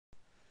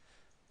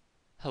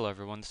Hello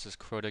everyone, this is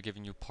Crota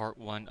giving you part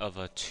 1 of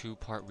a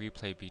two-part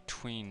replay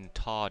between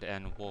Tod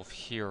and Wolf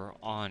here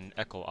on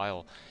Echo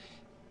Isle.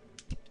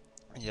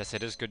 Yes,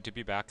 it is good to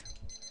be back,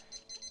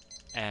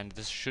 and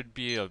this should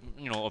be a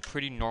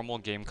pretty normal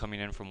game coming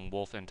in from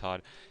Wolf and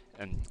Tod,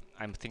 and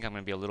I think I'm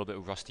going to be a little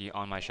bit rusty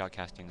on my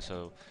shoutcasting,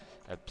 so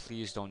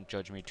please don't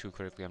judge me too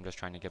critically. I'm just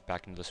trying to get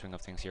back into the swing of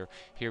things here.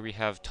 Here we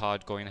have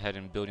Tod going ahead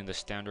and building the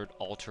standard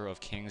altar of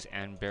kings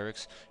and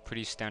barracks.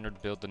 Pretty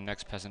standard build. The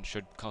next peasant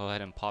should go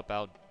ahead and pop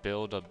out,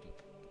 build a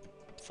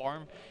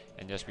farm,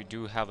 and yes, we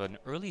do have an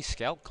early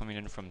scout coming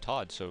in from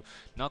Tod, so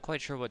not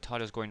quite sure what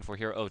Tod is going for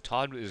here. Oh,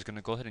 Tod is going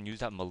to go ahead and use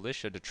that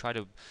militia to try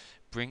to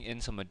bring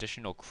in some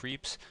additional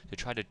creeps to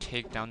try to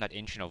take down that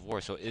Ancient of War.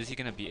 So is he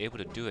going to be able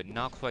to do it?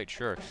 Not quite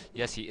sure.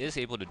 Yes, he is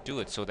able to do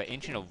it, so the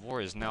Ancient of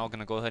War is now going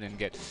to go ahead and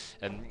get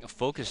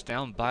focused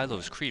down by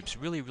those creeps.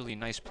 Really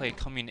nice play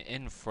coming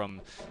in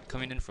from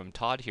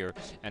Tod here,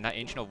 and that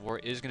Ancient of War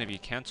is going to be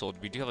cancelled.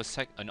 We do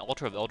have an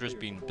Altar of Elders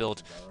being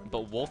built,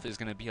 but Wolf is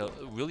going to be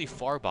really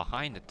far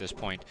behind at this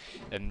point,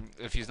 and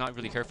if he's not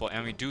really careful.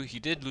 And he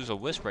did lose a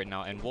Wisp right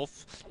now, and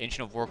Wolf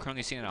Ancient of War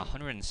currently sitting at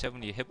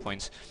 170 hit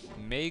points,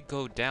 may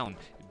go down.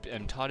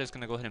 And Tod is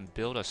going to go ahead and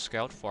build a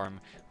scout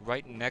farm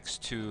right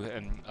next to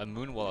a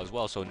Moonwell as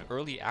well. So an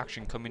early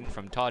action coming in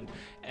from Tod,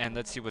 and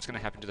let's see what's going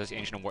to happen to this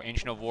Ancient of War.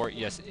 Ancient of War,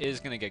 yes, is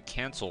going to get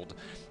cancelled,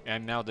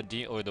 and now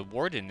the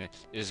Warden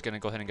is going to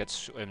go ahead and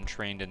get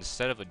trained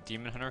instead of a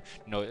Demon Hunter.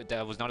 No,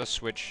 that was not a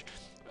switch.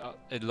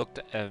 It looked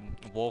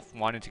Wolf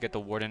wanted to get the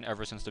Warden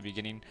ever since the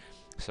beginning,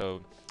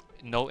 so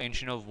no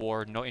Ancient of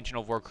War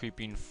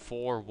creeping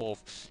for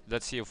Wolf.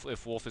 Let's see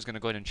if Wolf is going to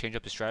go ahead and change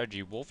up his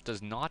strategy. Wolf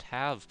does not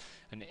have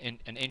an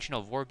Ancient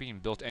of War being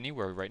built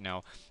anywhere right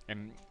now,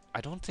 and I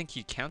don't think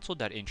he cancelled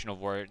that Ancient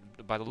of War.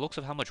 By the looks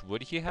of how much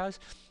wood he has,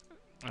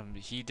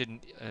 he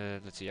didn't.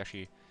 Let's see,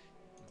 actually,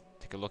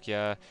 take a look.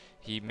 Yeah,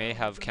 he may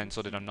have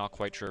cancelled it. I'm not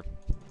quite sure.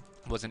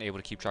 Wasn't able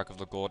to keep track of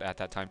the gold at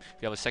that time.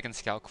 We have a second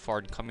scout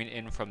farm coming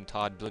in from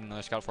Tod, building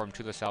another scout farm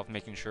to the south,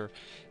 making sure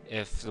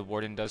if the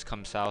Warden does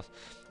come south,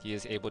 he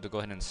is able to go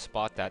ahead and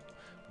spot that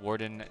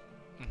Warden.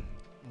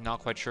 Not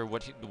quite sure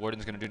what the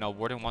Warden's going to do now.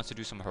 Warden wants to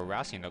do some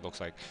harassing, it looks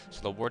like.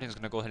 So the Warden's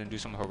going to go ahead and do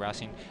some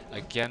harassing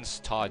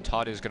against Tod.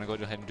 Tod is going to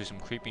go ahead and do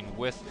some creeping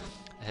with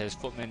his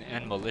footmen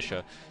and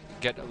militia.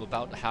 Get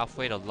about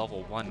halfway to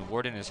level 1.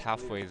 Warden is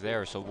halfway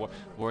there, so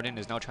Warden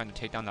is now trying to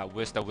take down that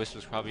Wisp. That Wisp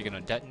is probably going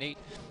to detonate.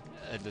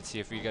 Let's see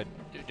if we get.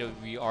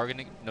 We are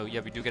gonna. No, yeah,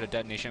 we do get a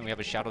detonation. We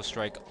have a Shadow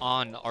Strike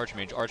on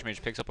Archmage.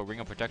 Archmage picks up a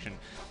Ring of Protection,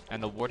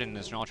 and the Warden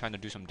is now trying to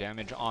do some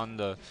damage on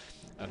the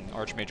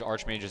Archmage.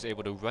 Archmage is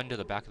able to run to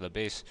the back of the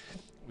base.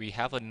 We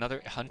have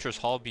another Hunter's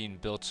Hall being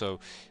built, so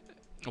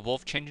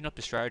Wolf changing up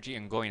the strategy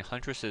and going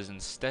Huntresses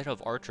instead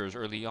of Archers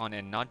early on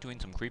and not doing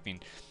some creeping.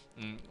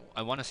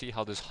 I want to see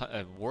how this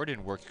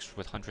Warden works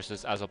with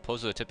Huntresses as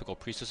opposed to the typical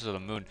Priestesses of the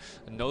Moon.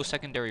 No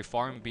secondary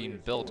farm being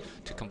built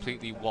to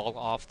completely wall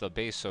off the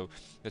base, so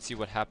let's see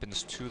what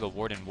happens to the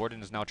Warden.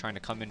 Warden is now trying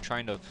to come in,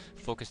 trying to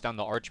focus down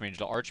the Archmage.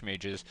 The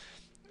Archmage is...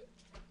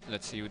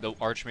 Let's see, the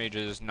Archmage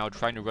is now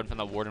trying to run from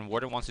the Warden.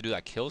 Warden wants to do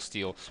that kill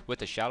steal with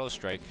the Shadow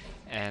Strike,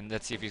 and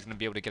let's see if he's going to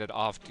be able to get it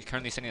off. He's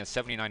currently sitting at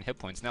 79 hit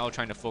points. Now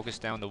trying to focus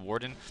down the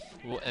Warden,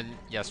 and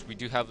yes, we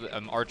do have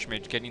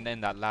Archmage getting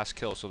in that last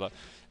kill, so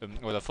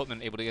the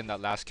Footman able to get in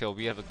that last kill.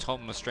 We have a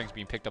Tome of Strength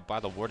being picked up by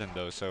the Warden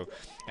though, so,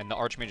 and the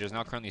Archmage is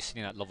now currently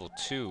sitting at level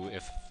 2,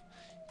 if...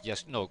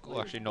 Yes, no,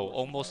 actually no,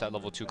 almost at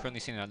level 2, currently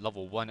sitting at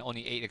level 1,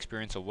 only 8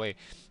 experience away.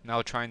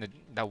 Now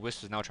that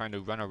Wisp is now trying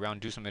to run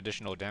around, do some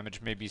additional damage,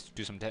 maybe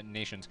do some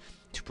detonations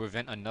to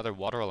prevent another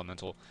water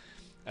elemental.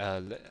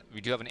 We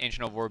do have an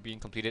Ancient of War being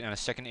completed and a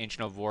second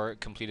Ancient of War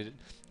completed,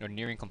 or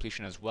nearing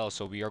completion as well,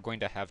 so we are going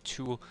to have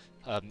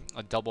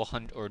a double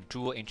hunt, or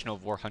dual Ancient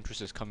of War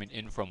Huntresses coming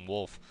in from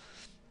Wolf.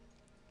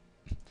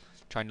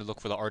 Trying to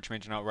look for the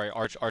Archmage now, right?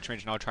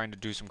 Archmage now trying to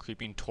do some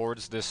creeping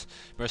towards this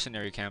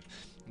mercenary camp.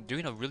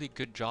 Doing a really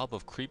good job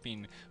of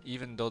creeping,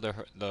 even though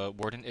the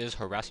Warden is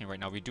harassing right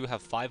now. We do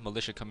have 5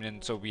 militia coming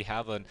in, so we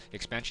have an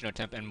expansion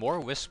attempt and more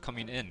Wisp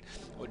coming in.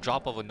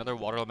 Drop of another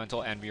water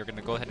elemental, and we are going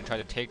to go ahead and try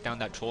to take down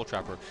that Troll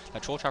Trapper.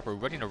 That Troll Trapper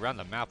running around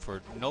the map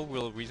for no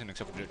real reason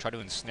except for to try to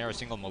ensnare a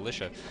single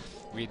militia.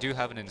 We do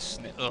have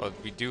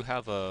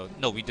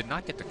no, we did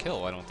not get the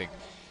kill, I don't think.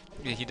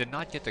 He did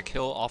not get the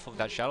kill off of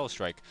that Shadow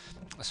Strike.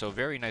 So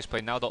very nice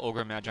play. Now the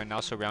Ogre Magi now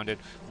surrounded.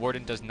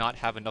 Warden does not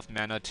have enough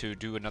mana to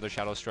do another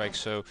Shadow Strike,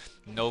 so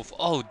no...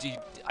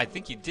 I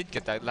think he did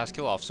get that last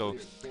kill off, so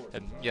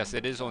yes,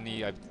 it is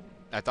only...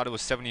 I thought it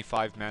was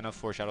 75 mana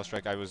for Shadow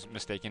Strike. I was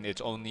mistaken. It's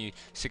only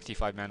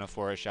 65 mana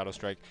for a Shadow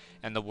Strike,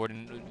 and the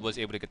Warden was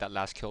able to get that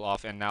last kill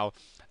off, and now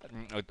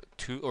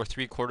 2 or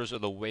 3/4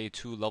 of the way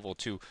to level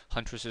 2.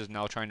 Huntress is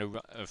now trying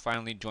to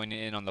finally join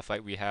in on the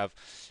fight. We have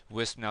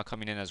Wisp now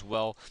coming in as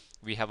well.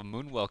 We have a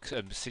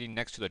Moonwell sitting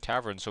next to the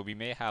tavern, so we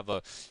may have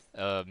a...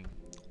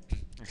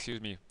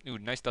 excuse me. Ooh,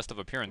 nice Dust of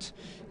Appearance.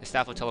 A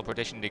Staff of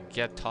Teleportation to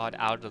get Tod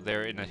out of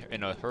there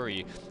in a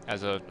hurry,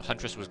 as a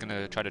Huntress was going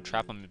to try to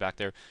trap him back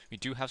there. We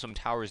do have some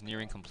towers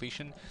nearing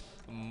completion.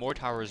 More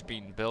towers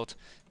being built.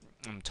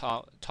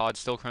 Todd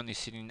still currently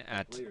sitting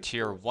at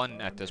tier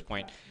 1 at this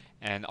point,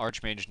 and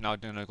Archmage now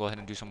going to go ahead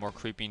and do some more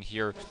creeping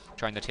here,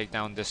 trying to take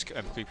down this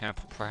creep camp.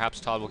 Perhaps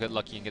Todd will get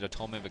lucky and get a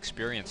Tome of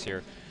Experience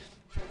here.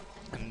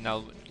 And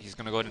now he's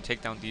going to go ahead and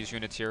take down these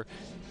units here.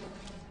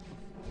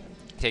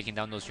 Taking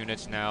down those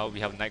units now.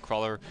 We have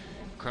Nightcrawler,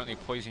 currently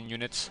poison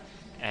units,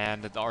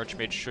 and the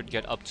Archmage should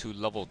get up to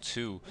level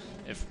 2.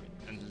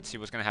 And let's see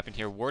what's going to happen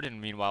here. Warden,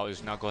 meanwhile,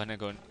 is now going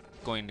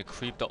to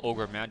creep the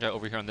Ogre Magi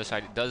over here on this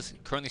side. It does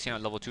currently stand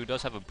at level 2,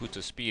 does have a boost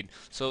of speed,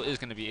 so is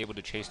going to be able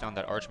to chase down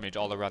that Archmage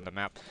all around the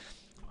map.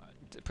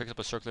 Picks up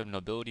a Circle of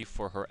Nobility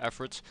for her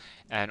efforts,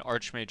 and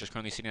Archmage is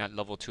currently sitting at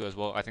level 2 as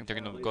well. I think they're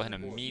going to go ahead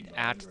and meet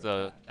at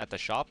the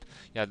shop.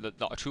 Yeah, the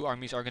two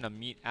armies are going to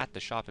meet at the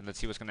shop, and let's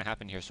see what's going to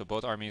happen here. So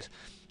both armies,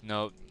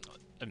 no,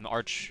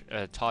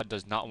 Tod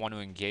does not want to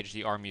engage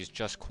the armies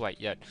just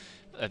quite yet.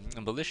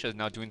 Militia is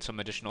now doing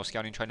some additional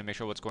scouting, trying to make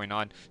sure what's going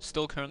on.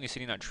 Still currently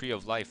sitting at Tree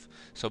of Life,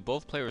 so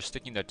both players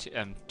sticking to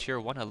tier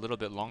 1 a little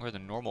bit longer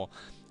than normal.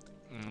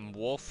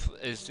 Wolf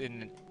is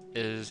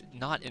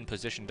not in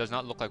position. Does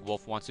not look like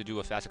Wolf wants to do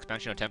a fast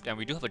expansion attempt, and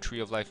we do have a Tree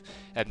of Life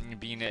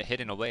being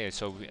hidden away,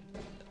 so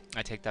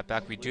I take that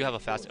back. We do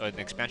have an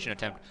expansion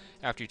attempt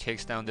after he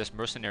takes down this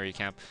mercenary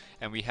camp,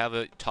 and we have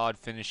a Todd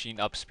finishing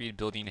up speed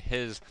building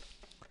his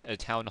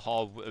town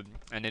hall,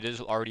 and it is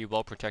already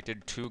well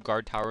protected. 2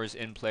 guard towers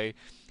in play,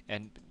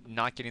 and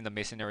not getting the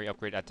masonry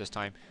upgrade at this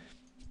time.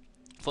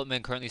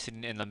 Footman currently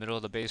sitting in the middle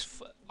of the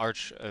base.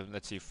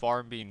 Let's see,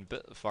 farm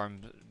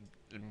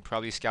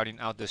probably scouting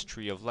out this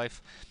Tree of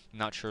Life.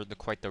 Not sure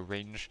quite the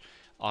range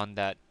on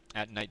that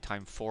at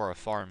nighttime for a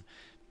farm.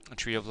 A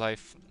Tree of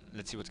Life.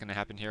 Let's see what's going to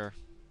happen here.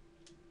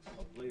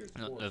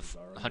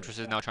 Huntress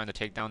is now trying to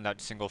take down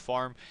that single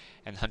farm,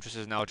 and Huntress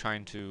is now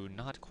trying to,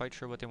 not quite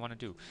sure what they want to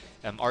do.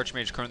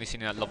 Archmage currently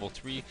sitting at level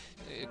 3,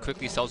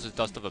 quickly sells his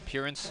Dust of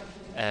Appearance,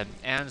 and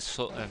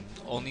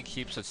only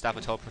keeps a Staff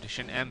of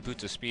Teleportation and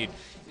Boots of Speed.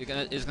 Is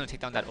going to take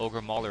down that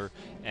Ogre Mauler,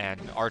 and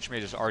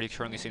Archmage is already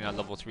currently sitting at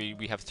level 3.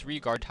 We have 3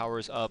 guard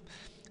towers up,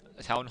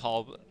 Town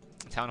Hall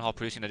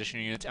producing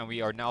additional units, and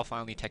we are now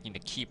finally taking the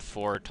keep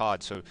for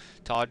Todd. So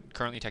Todd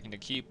currently taking the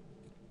keep,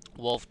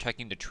 Wolf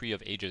taking the Tree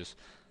of Ages.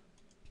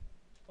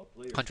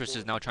 Huntress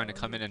is now trying to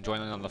come in and join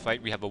in on the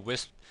fight. We have a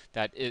Wisp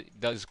that it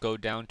does go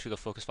down to the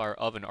focus fire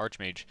of an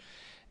Archmage.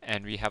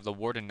 And we have the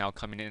Warden now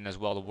coming in as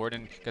well. The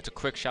Warden gets a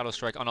quick Shadow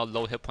Strike on a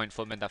low hit point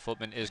Footman. That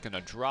Footman is going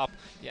to drop,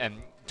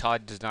 and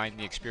Todd denying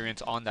the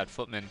experience on that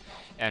Footman.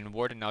 And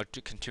Warden now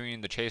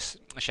continuing the chase,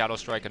 Shadow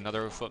Strike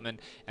another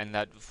Footman, and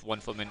that one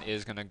Footman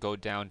is going to go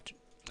down,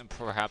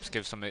 perhaps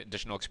give some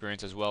additional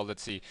experience as well.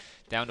 Let's see,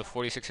 down to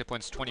 46 hit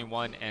points,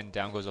 21, and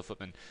down goes the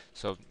Footman.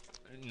 So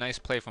nice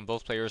play from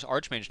both players.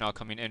 Archmage now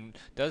coming in,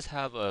 does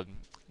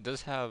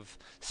have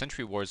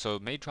Sentry Ward, so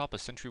may drop a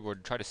Sentry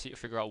Ward to try to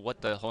figure out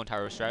what the whole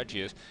entire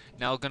strategy is.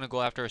 Now gonna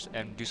go after us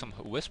and do some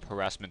Wisp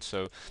harassment.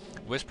 So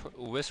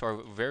Wisp are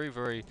very,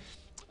 very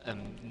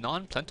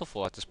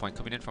non-plentiful at this point,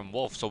 coming in from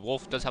Wolf. So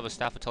Wolf does have a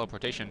Staff of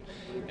Teleportation,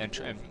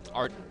 and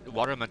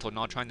Water Elemental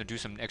now trying to do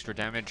some extra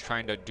damage,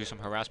 trying to do some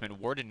harassment.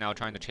 Warden now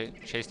trying to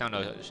chase down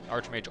a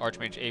Archmage.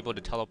 Archmage able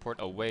to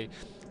teleport away,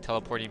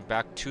 teleporting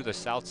back to the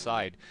south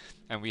side.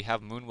 And we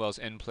have Moonwells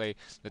in play.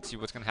 Let's see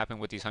what's going to happen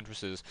with these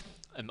Huntresses.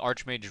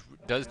 Archmage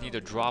does need to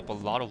drop a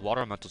lot of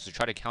Water Elementals to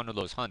try to counter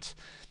those hunts.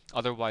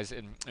 Otherwise,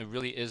 it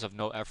really is of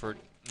no effort.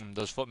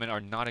 Those Footmen are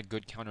not a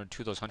good counter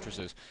to those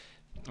Huntresses.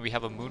 We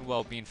have a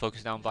Moonwell being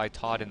focused down by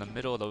Todd in the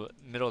middle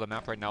of the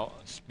map right now.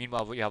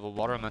 Meanwhile, we have a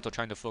Water Elemental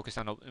trying to focus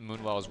down a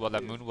Moonwell as well.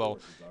 That Moonwell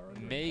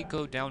may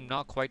go down,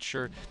 not quite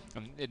sure.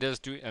 It does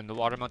do, and the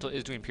Water Elemental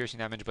is doing piercing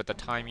damage, but the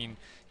timing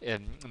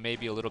may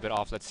be a little bit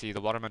off. Let's see. The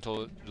Water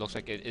Elemental looks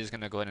like it is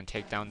going to go ahead and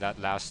take down that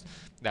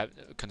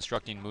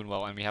constructing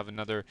Moonwell, and we have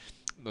another.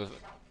 We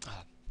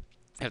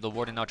have the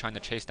Warden now trying to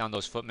chase down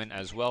those Footmen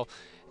as well,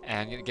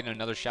 and getting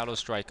another Shadow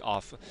Strike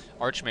off.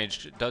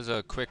 Archmage does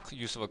a quick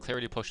use of a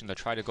Clarity Potion to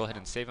try to go ahead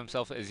and save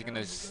himself. Is he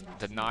going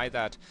to deny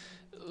that?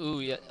 Ooh,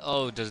 yeah.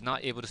 Oh, does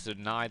not able to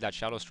deny that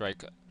Shadow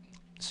Strike.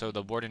 So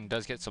the Warden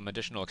does get some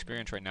additional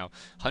experience right now.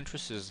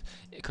 Huntress is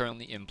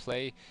currently in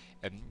play,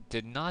 and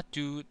did not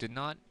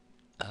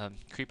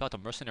creep out the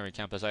mercenary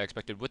camp as I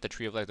expected with the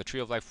Tree of Life. The Tree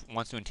of Life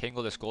wants to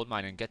entangle this gold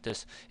mine and get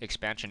this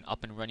expansion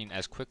up and running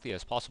as quickly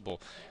as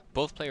possible.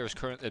 Both players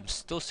currently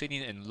still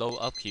sitting in low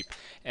upkeep,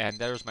 and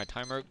there's my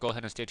timer. Go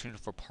ahead and stay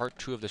tuned for part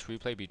 2 of this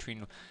replay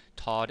between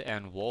Todd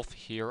and Wolf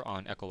here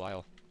on Echo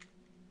Isle.